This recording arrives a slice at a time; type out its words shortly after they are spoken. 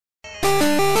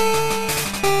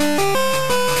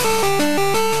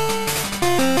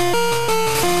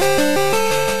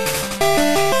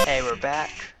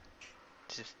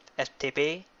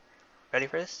FTB. Ready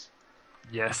for this?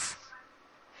 Yes.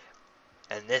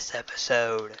 In this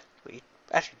episode, we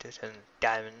actually did some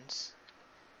diamonds.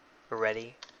 We're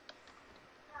ready.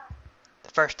 The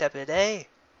first step of the day,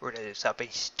 we're gonna do something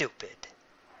stupid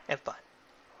and fun.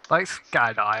 Like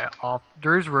skydive off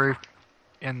Drew's roof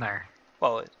in there.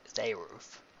 Well, it's a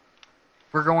roof.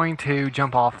 We're going to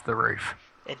jump off the roof.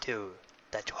 Into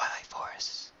the Twilight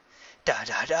Forest. Da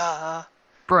da da!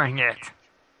 Bring it.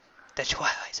 The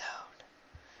Twilight Zone.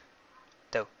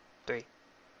 3,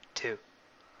 2,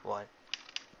 1,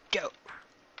 go!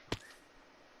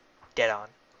 Dead on.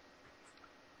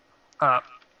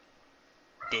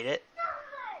 Did it?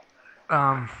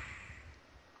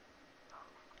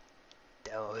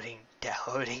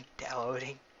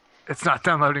 Downloading. It's not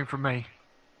downloading for me.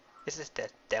 This is the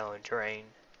download terrain.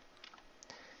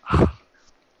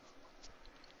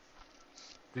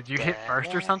 Did you hit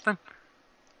first or something?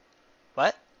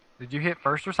 What? Did you hit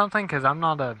first or something? Cause I'm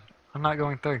not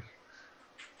going through.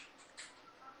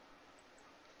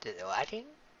 Did it lagging?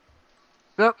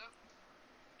 Yep.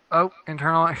 Oh,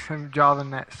 internal Java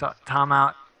net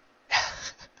timeout.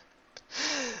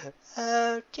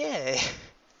 Okay.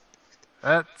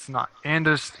 That's not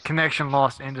connection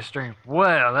lost end of stream.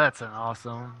 Well, that's an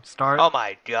awesome start. Oh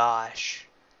my gosh.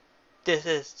 This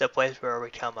is the place where we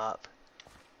come up.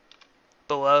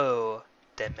 Below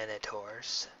the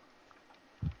Minotaurs.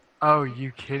 Oh,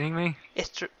 you kidding me?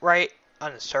 It's right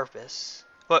on the surface.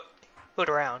 Look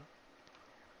around.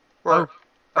 We're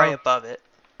right above it.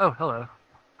 Oh, hello.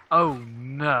 Oh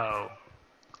no.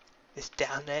 It's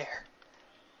down there.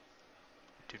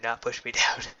 Do not push me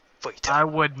down. Please don't. I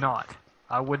would not.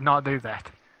 I would not do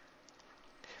that.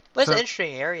 But it's an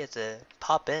interesting area to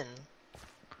pop in.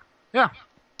 Yeah.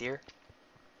 Dear.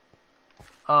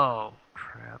 Oh,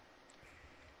 crap.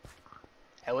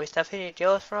 At least I've hit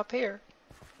jealous from up here.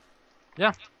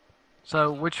 Yeah.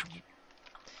 So, which...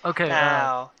 Okay,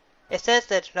 now, it says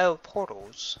there's no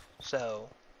portals, so...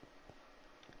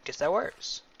 guess that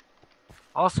works.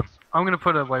 Awesome. I'm going to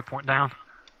put a waypoint down.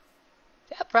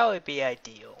 That'd probably be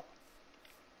ideal.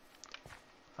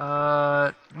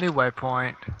 New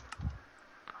waypoint.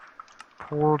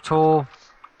 Portal.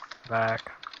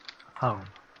 Back. Home.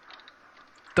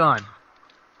 Done.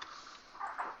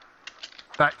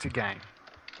 Back to game.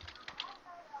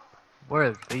 Where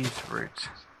are these roots?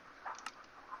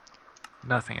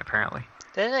 Nothing, apparently.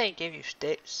 Didn't they give you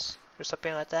sticks or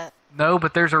something like that? No,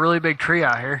 but there's a really big tree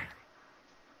out here.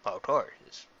 Oh, of course.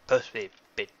 It's supposed to be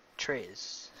big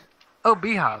trees. Oh,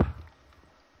 beehive.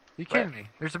 You kidding me?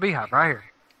 There's a beehive right here.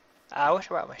 I wish I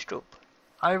brought my stoop.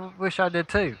 I wish I did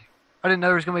too. I didn't know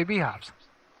there was going to be beehives.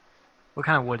 What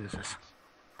kind of wood is this?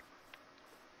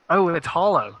 Oh, it's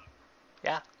hollow.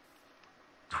 Yeah.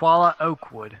 Twilight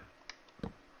oak wood.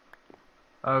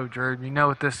 Oh, Drew, you know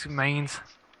what this means?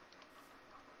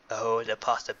 Oh, the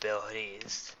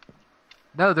possibilities.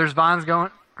 No, there's vines growing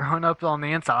up on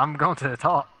the inside. I'm going to the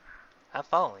top. I'm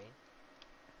following.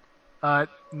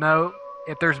 No,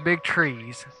 if there's big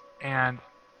trees and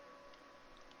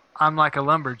I'm like a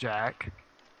lumberjack,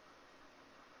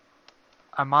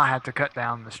 I might have to cut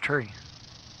down this tree.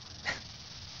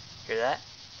 Hear that?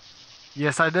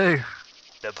 Yes, I do.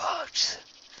 The bugs.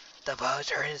 The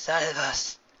bugs are inside of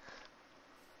us.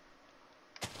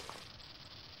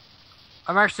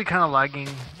 I'm actually kind of lagging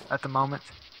at the moment.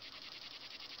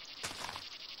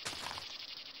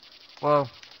 Whoa.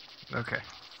 Okay.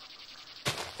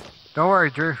 Don't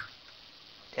worry, Drew.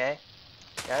 Okay.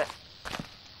 Got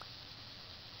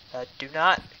it. Do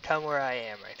not come where I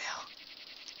am right now.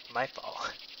 My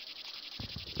fault.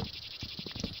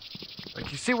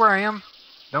 Like, you see where I am?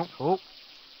 Don't. Oh.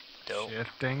 Don't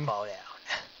Shifting. fall down.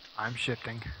 I'm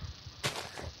shifting.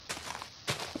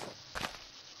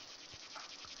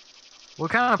 What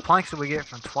kind of planks did we get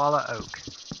from Twilight Oak?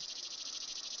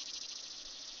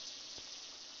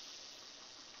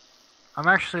 I'm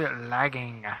actually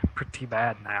lagging pretty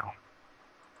bad now.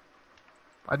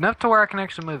 Enough to where I can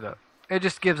actually move up. It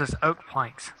just gives us oak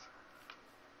planks.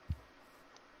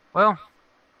 Well,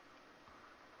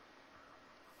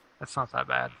 that's not that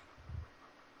bad.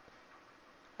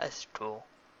 That's cool.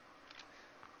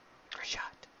 Good shot.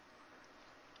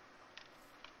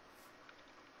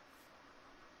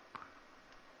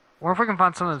 Or if we can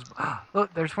find some of those.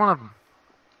 Look, there's one of them.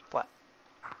 What?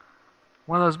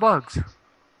 One of those bugs.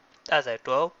 That's a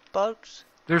glow bugs?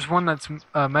 There's one that's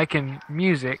making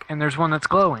music, and there's one that's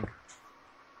glowing.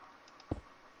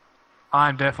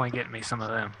 I'm definitely getting me some of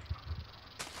them.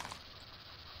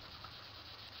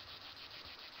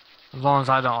 As long as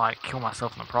I don't, like, kill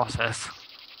myself in the process.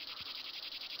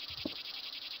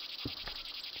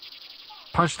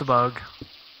 Punch the bug.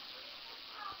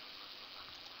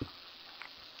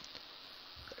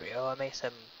 I make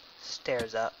some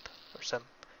stairs up or some.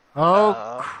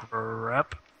 Oh,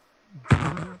 crap.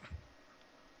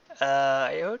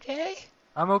 Are you okay?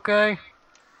 I'm okay.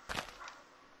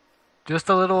 Just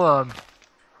a little,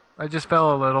 I just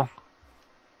fell a little.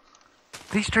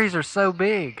 These trees are so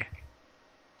big.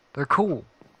 They're cool.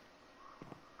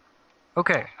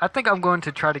 Okay, I think I'm going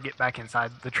to try to get back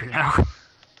inside the tree now.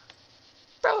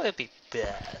 Probably be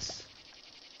best.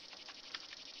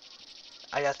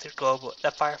 I got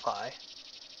the firefly.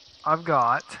 I've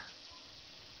got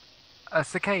a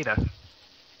cicada.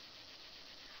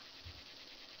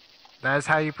 That is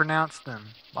how you pronounce them,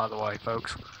 by the way,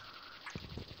 folks.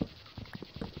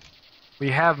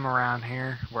 We have them around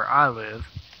here where I live,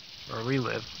 where we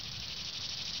live.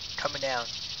 Coming down.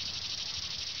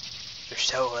 They're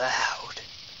so loud.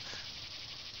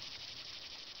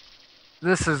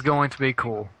 This is going to be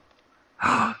cool.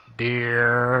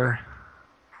 Deer.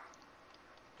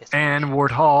 Yes, And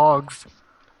warthogs.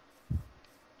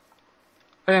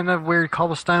 And a weird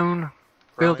cobblestone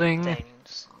building.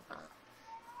 Things.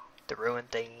 The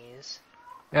ruined thingies.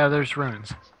 Yeah, there's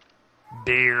ruins.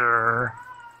 Deer.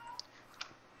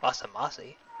 Awesome,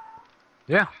 mossy.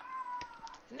 Yeah.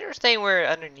 Isn't there a thing where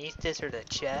underneath this are the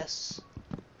chests?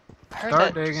 I heard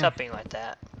Start that, digging. something like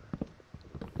that.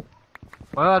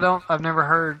 Well, I've never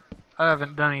heard, I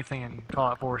haven't done anything in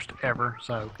Twilight Forest ever,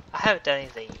 so. I haven't done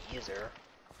anything either.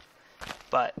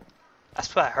 But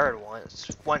that's what I heard once.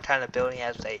 One time the building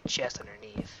has a chest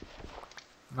underneath.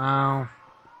 No.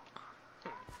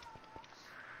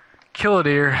 Kill a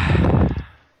deer.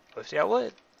 Let's see, I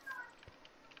would.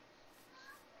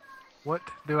 What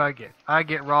do I get? I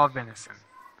get raw venison.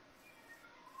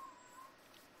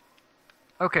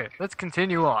 Okay, let's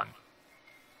continue on.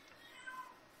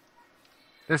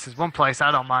 This is one place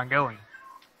I don't mind going.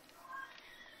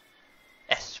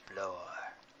 Explore.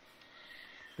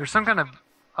 There's some kind of,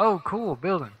 oh, cool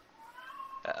building.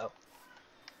 Uh-oh.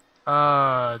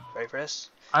 Ready for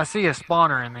this? I see a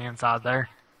spawner in the inside there.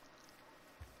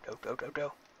 Go.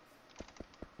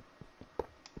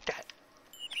 Got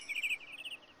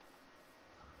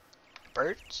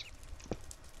birds?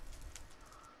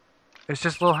 It's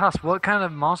just a little house. What kind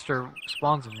of monster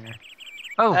spawns in here?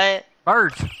 Oh,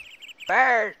 birds.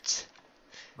 Birds!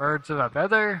 Birds of a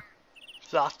feather.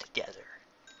 Flock together.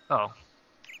 Oh.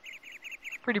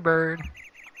 Pretty bird.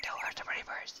 Don't hurt the pretty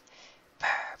birds.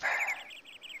 Burr.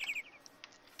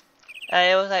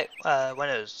 It was like one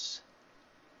of those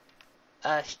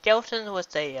skeletons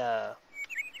with a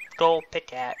gold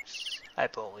pickaxe, I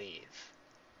believe.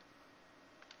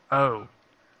 Oh.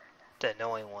 The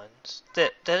annoying ones.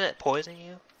 Doesn't it poison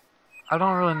you? I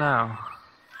don't really know.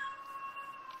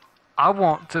 I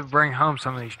want to bring home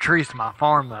some of these trees to my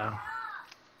farm, though.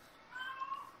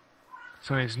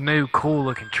 Some of these new,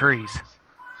 cool-looking trees.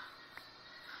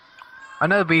 I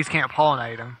know bees can't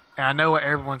pollinate them, and I know what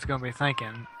everyone's going to be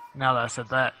thinking now that I said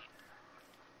that.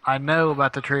 I know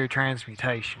about the tree of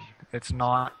transmutation. It's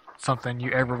not something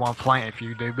you ever want to plant if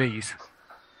you do bees.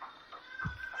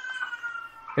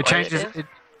 It changes...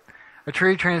 A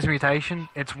tree of transmutation,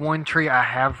 it's one tree I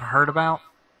have heard about,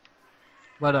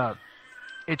 but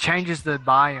it changes the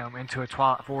biome into a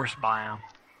Twilight Forest biome,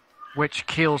 which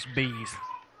kills bees.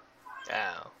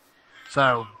 Oh.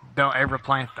 So, don't ever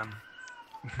plant them.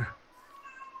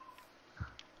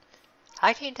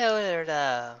 I can tell that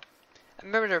I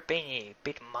remember there being a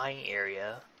big mining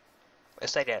area.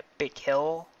 It's like a big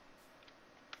hill.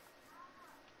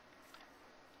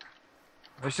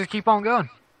 Let's just keep on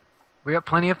going. We got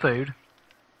plenty of food.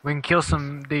 We can kill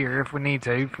some deer if we need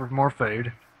to for more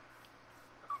food.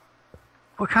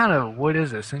 What kind of wood is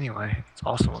this anyway? It's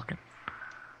awesome looking.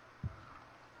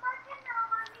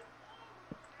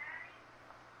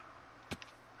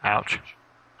 Ouch.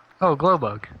 Oh, glow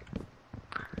bug.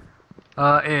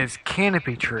 It is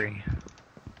canopy tree.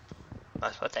 Might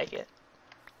as well take it.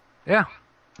 Yeah.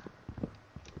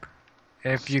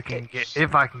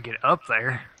 If I can get up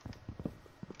there.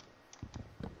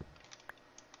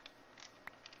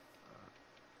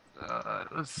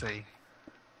 Let's see.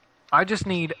 I just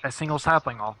need a single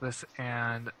sapling off this,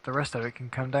 and the rest of it can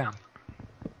come down.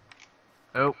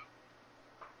 Oh.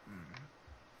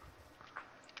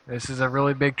 This is a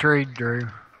really big tree, Drew.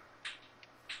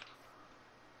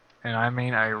 And I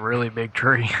mean a really big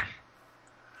tree.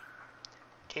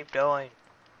 Keep going.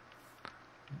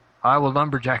 I will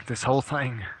lumberjack this whole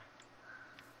thing.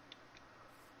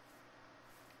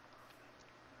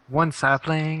 One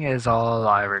sapling is all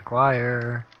I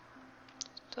require.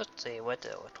 Let's see what they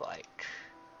look like.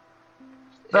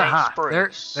 Aha!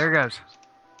 There goes.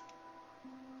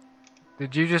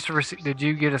 Did you just Did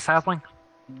you get a sapling?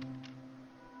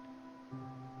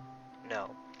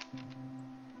 No.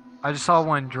 I just saw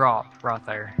one drop right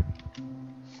there.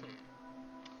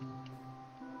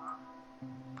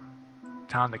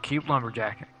 Time the cute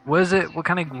lumberjack. What is it? What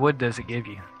kind of wood does it give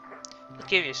you? It'll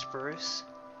give you spruce.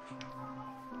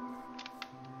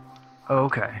 Oh,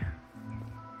 okay.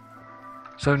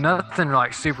 So nothing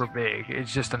like super big.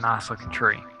 It's just a nice looking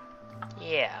tree.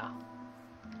 Yeah.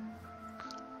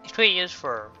 It's pretty used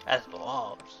for as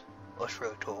logs. That's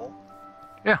really cool.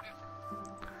 Yeah.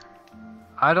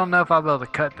 I don't know if I'll be able to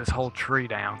cut this whole tree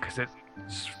down because it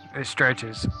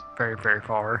stretches very, very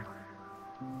far.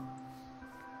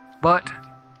 But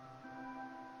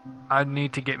I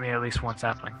need to get me at least one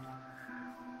sapling.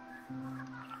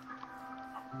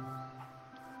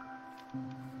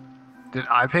 Did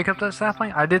I pick up that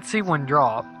sapling? I did see one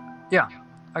drop. Yeah,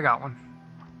 I got one.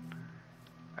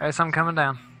 There's some coming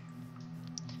down.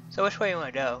 So which way you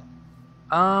want to go?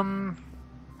 I'm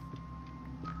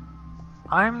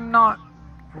not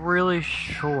really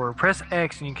sure. Press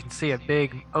X and you can see a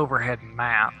big overhead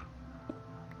map.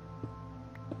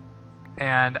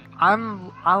 And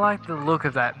I like the look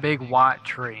of that big white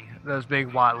tree, those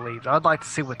big white leaves. I'd like to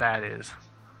see what that is.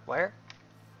 Where?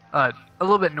 A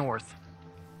little bit north.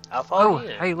 I'll follow you.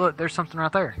 Hey, look, there's something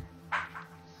right there.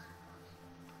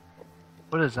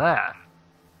 What is that?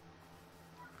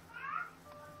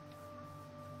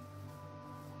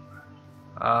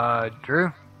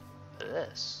 Drew? What is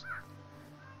this?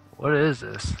 What is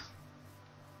this?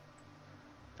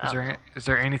 I don't know. Is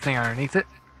there anything underneath it?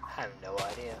 I have no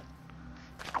idea.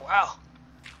 Wow.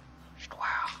 Wow.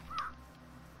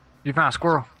 You found a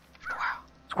squirrel. Wow.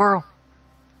 Squirrel.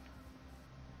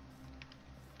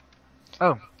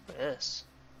 Oh, What is this?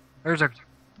 there's a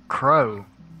crow.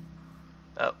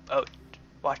 Oh,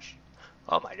 watch.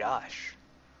 Oh my gosh.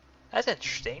 That's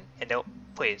interesting. And don't,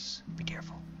 please, be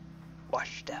careful. Watch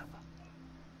your step.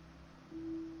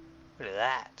 Look at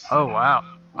that. Oh, wow.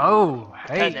 Oh,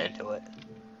 Cutting hey. into it.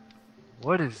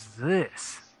 What is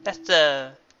this? That's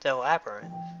the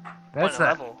labyrinth. That's One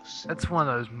of the levels. That's one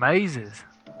of those mazes.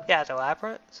 Yeah, the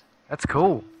labyrinth. That's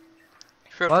cool.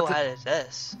 Sure Well, cool that's how is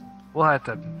this? We'll have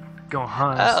to go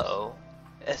hunt. Oh,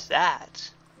 it's that.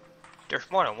 There's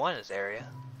more than one in this area.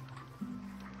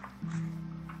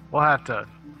 We'll have to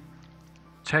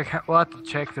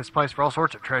check this place for all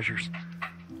sorts of treasures.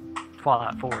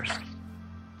 Twilight Forest.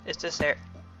 It's this area.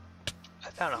 I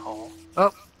found a hole.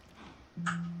 Oh.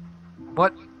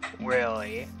 What?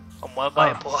 Really? I'm one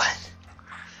by one.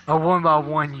 Oh, one by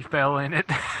one you fell in it.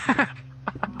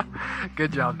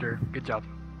 Good job, Drew. Good job.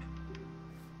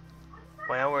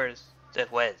 Well, now where's the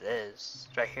what it is?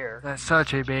 It's right here. That's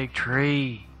such a big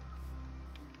tree.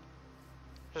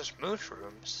 There's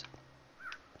mushrooms.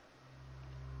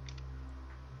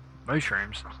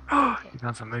 Mushrooms. You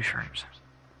found some mushrooms.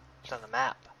 It's on the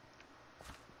map.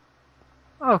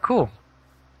 Oh, cool.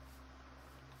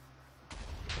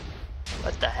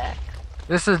 What the heck?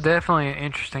 This is definitely an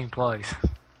interesting place.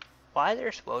 Why are there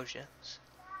explosions?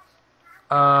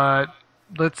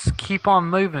 Let's keep on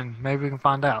moving. Maybe we can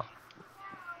find out.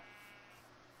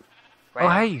 Oh,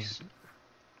 hey.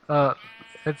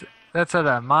 That's at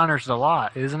a miner's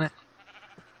delight, isn't it?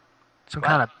 It's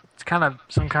kind of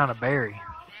some kind of berry.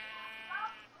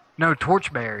 No,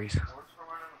 torch berries.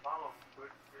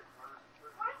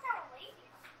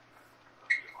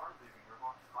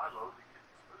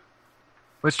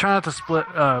 Let's try not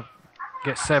to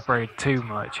get separated too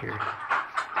much here.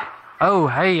 Oh,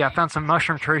 hey, I found some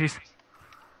mushroom trees.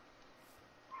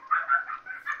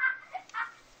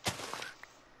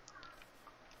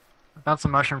 I found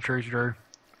some mushroom trees, Drew.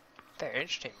 They're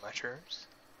interesting mushrooms.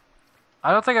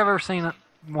 I don't think I've ever seen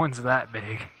ones that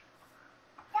big.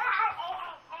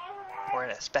 We're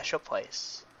in a special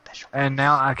place. And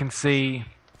now I can see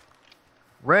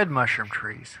red mushroom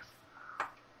trees.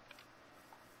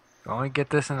 Only get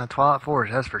this in the Twilight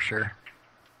Forest, that's for sure.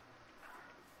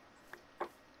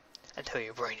 Until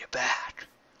you bring it back.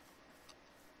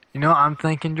 You know what I'm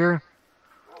thinking, Drew?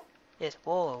 It's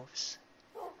wolves.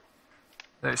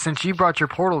 That since you brought your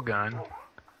portal gun,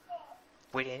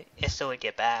 We didn't instantly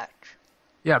get back.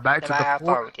 yeah, back No to matter the how far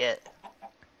portal. we get.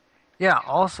 Yeah,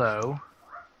 also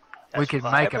we That's could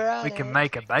why make I a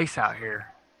brought it. base out here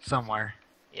somewhere.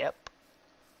 Yep.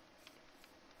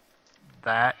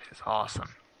 That is awesome.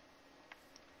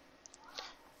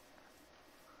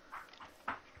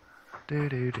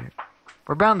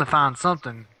 We're bound to find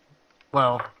something.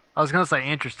 Well, I was gonna say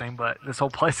interesting, but this whole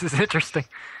place is interesting.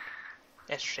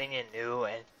 Interesting and new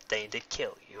and things that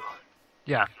kill you.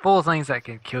 Yeah, full of things that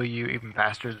can kill you even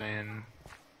faster than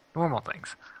normal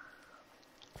things.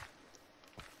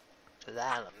 So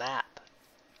that on the map.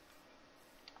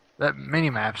 That mini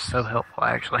map's so helpful,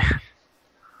 actually.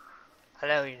 I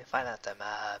know you need to find out the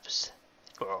mobs.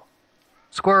 Squirrel.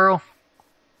 Squirrel.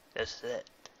 This is it.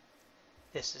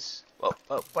 This is... Whoa,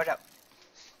 whoa, what up?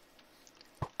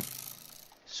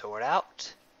 Sword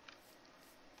out.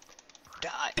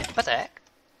 Die. What the heck?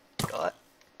 What?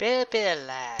 Bit of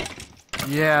lag.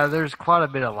 Yeah, there's quite a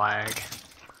bit of lag.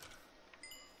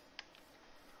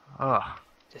 Ugh.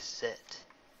 This is it.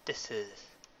 This is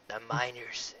the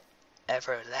miner's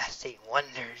everlasting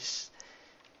wonders.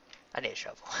 I need a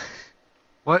shovel.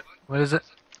 What? What is it?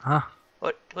 Huh?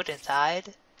 What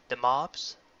inside? The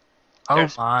mobs? Oh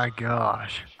my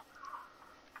gosh.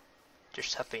 There's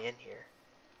something in here.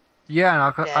 Yeah,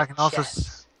 and I can also...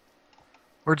 Chest.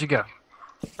 Where'd you go?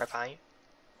 Right behind you.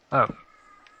 Oh.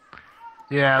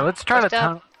 Yeah, let's try to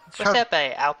tunnel. What's up,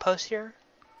 a outpost here?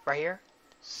 Right here?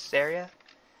 This area?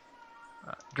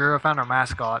 Drew, I found our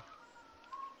mascot.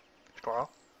 Squirrel.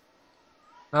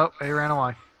 Nope, he ran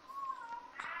away.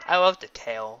 I love the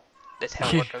tail. The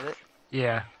tail look of it.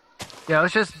 Yeah. Yeah,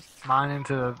 let's just mine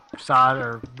into the side,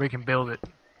 or we can build it.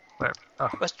 Whatever. Oh.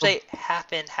 Let's say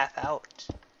half in, half out.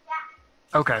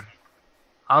 Okay.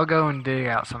 I'll go and dig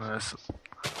out some of this.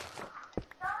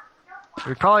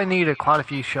 We probably need quite a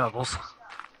few shovels.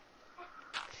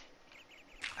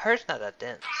 Hers not that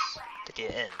dense to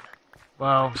get in.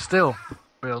 Well, still,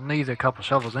 we'll need a couple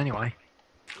shovels anyway.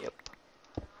 Yep.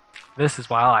 This is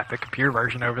why I like the computer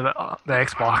version over the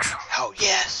Xbox. Oh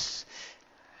yes!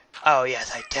 Oh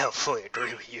yes, I definitely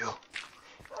agree with you.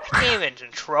 I can't even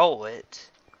control it.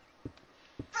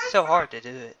 It's so hard to do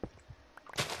it.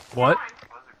 What?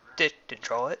 To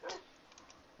control it?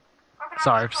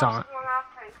 Sorry, someone.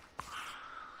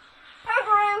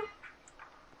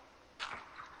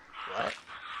 What?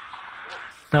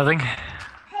 Nothing. Hey,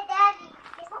 Daddy,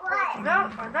 guess what? No,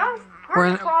 We're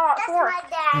in, That's my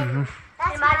daddy. Mhm.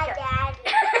 That's my daddy.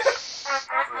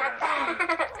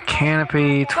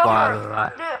 Canopy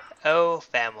Twilight. Oh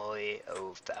family,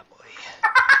 oh family.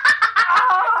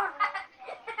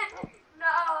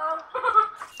 No.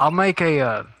 I'll make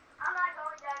a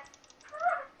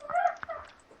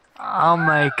I'll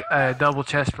make a double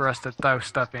chest for us to throw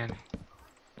stuff in.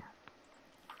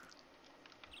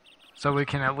 So we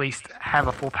can at least have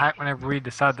a full pack whenever we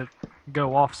decide to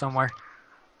go off somewhere.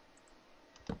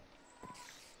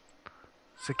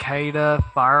 Cicada,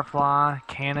 firefly,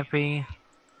 canopy,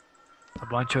 a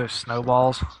bunch of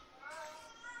snowballs,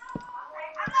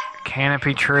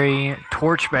 canopy tree,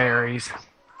 torch berries.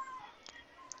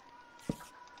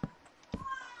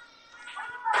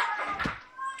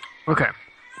 Okay.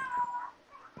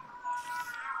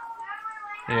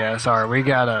 Yeah, sorry, we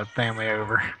got a family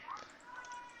over.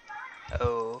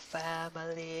 Oh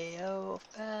family,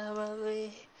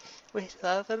 we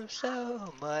love them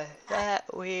so much that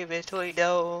we eventually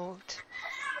don't.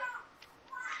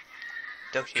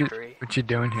 Don't you agree? What you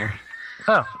doing here?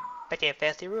 Oh, Making a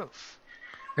fancy roof.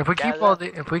 if we keep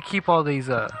all these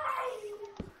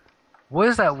what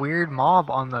is that weird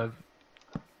mob on the?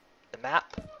 The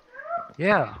map?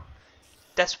 Yeah.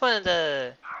 That's one of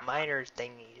the miner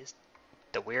thingies.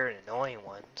 The weird and annoying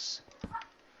ones.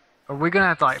 Are we gonna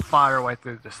have to like fight our way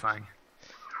through this thing?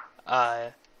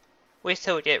 We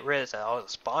still get rid of all the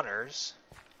spawners.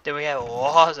 Then we have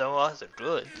lots and lots of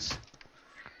goods.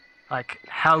 Like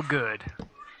how good?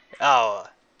 Oh,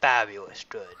 fabulous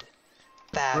good.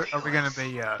 Fabulous. Are we gonna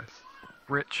be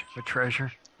rich with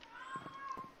treasure?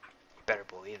 You better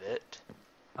believe it.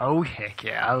 Oh heck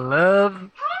yeah! I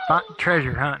love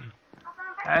treasure hunting.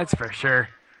 That's for sure.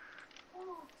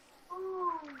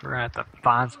 We're gonna have to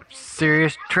find some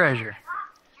serious treasure.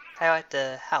 How about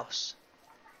the house?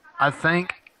 I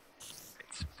think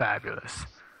it's fabulous.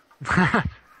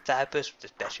 Fabulous,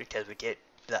 especially because we get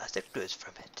lots of goods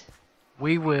from it.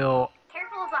 We will.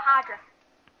 Careful of the Hydra.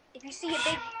 If you see a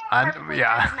big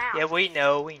Yeah. Yeah, we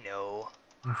know. We know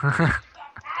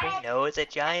it's a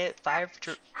giant fire.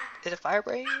 Is it fire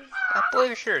breathing? I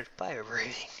believe sure it's fire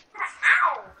breathing.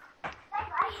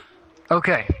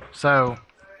 Okay, so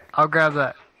I'll grab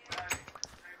that.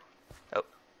 Oh.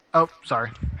 Oh,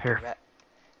 sorry. Here. Right.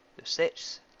 The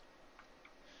 6.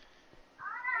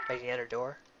 Make the other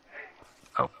door.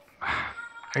 Oh.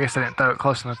 I guess I didn't throw it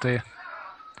close enough to you.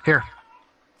 Here.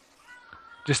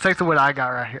 Just take the wood I got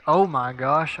right here. Oh my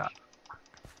gosh.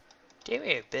 Give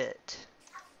me a bit.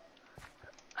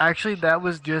 Actually, that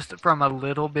was just from a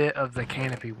little bit of the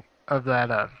canopy of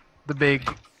that, the big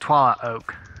Twilight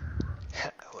oak.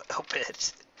 A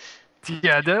bit.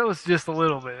 Yeah, that was just a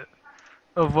little bit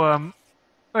of,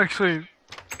 actually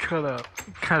cut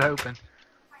open.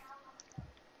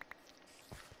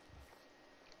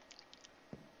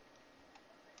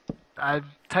 I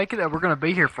take it that we're going to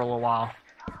be here for a little while.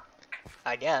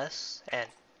 I guess. And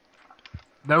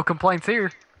No complaints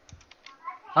here.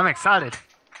 I'm excited.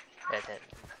 And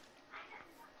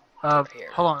then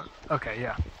here. Hold on. Okay,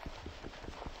 yeah.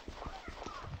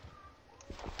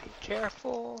 Be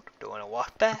careful. Don't want to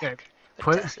walk back. Okay, But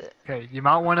put. that's it. Okay, you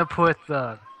might want to put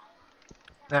that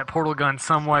portal gun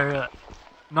somewhere,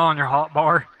 not on your hot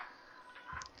bar.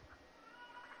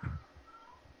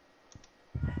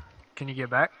 Can you get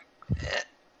back?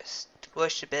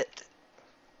 Squish a bit.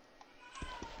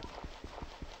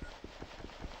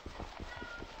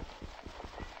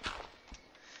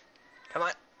 Come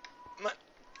on. Come on.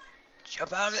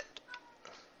 Jump out of it.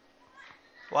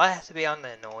 Why has to be on the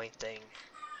annoying thing?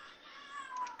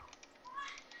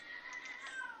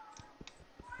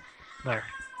 There.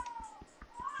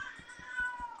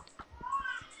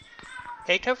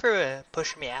 Hey, come for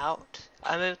push me out.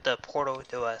 I moved the portal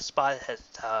to a spot that has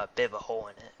a bit of a hole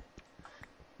in it.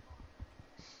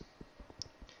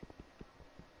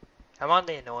 I'm on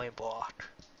the annoying block.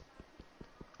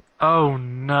 Oh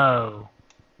no.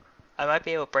 I might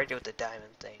be able to break it with the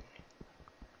diamond thing.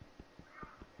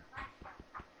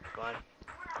 Come on.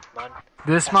 Come on.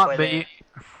 This might Halfway be.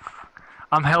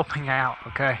 I'm helping out.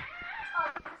 Okay.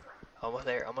 Almost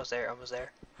there, almost there, almost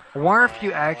there. I wonder if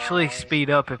you actually speed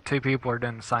up if two people are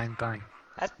doing the same thing.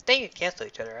 I think you cancel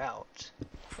each other out.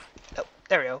 Oh,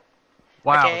 there we go.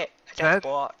 Wow. Okay, I just That-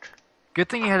 blocked. Good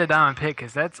thing you had a diamond pick,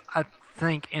 because that's, I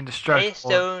think, indestructible.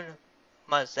 Haystone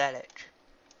Mosaic.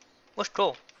 What's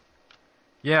cool?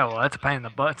 Yeah, well, that's a pain in the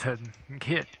butt to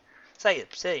get. It's like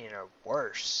obsidian or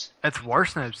worse. That's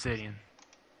worse than obsidian.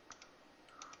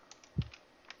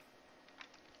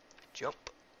 Jump.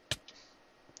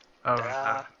 Oh,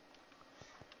 Ta-da.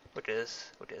 What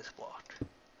is blocked?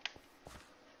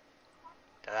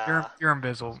 Ta-da. you're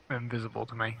invisible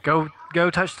to me. Go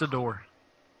touch the door.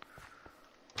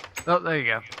 Oh, there you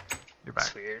go. You're back.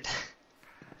 That's weird.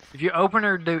 If you open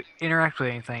or do interact with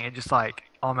anything, it just like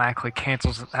automatically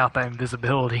cancels out that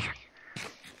invisibility.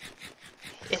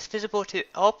 It's visible to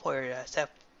all players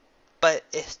except, but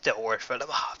it's still worse for the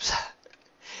mobs.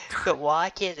 So why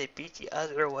can't it be the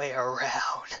other way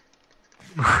around?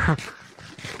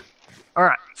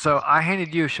 Alright, so I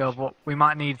handed you a shovel. We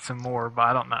might need some more, but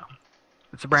I don't know.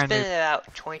 It's a brand It's new. been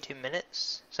about 22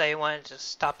 minutes, so you want to just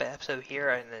stop the episode here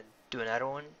and then do another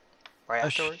one right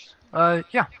afterwards?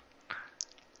 Yeah.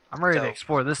 I'm ready to So-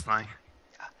 explore this thing.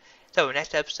 So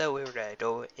next episode we're gonna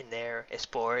go in there,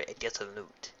 explore, and get some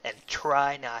loot, and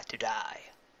try not to die.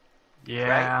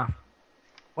 Yeah.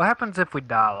 What happens if we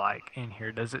die, like, in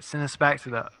here? Does it send us back to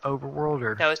the overworld,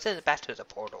 or? No, it sends it back to the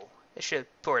portal. It should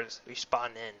sort of respawn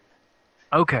in,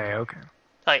 Okay.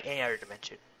 like any other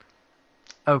dimension.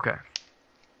 Okay.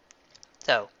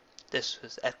 So, this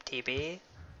was FTB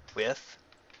with,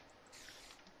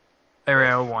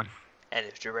 Area 01. and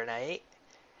it's Renee,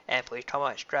 and please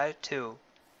comment and subscribe to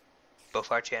both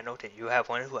our channels, and you have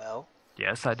one as well.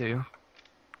 Yes, I do.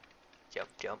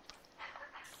 Jump.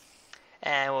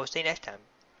 And we'll see you next time.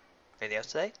 Anything else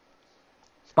to say?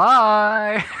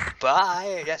 Bye!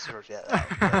 Bye! That's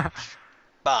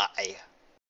Bye.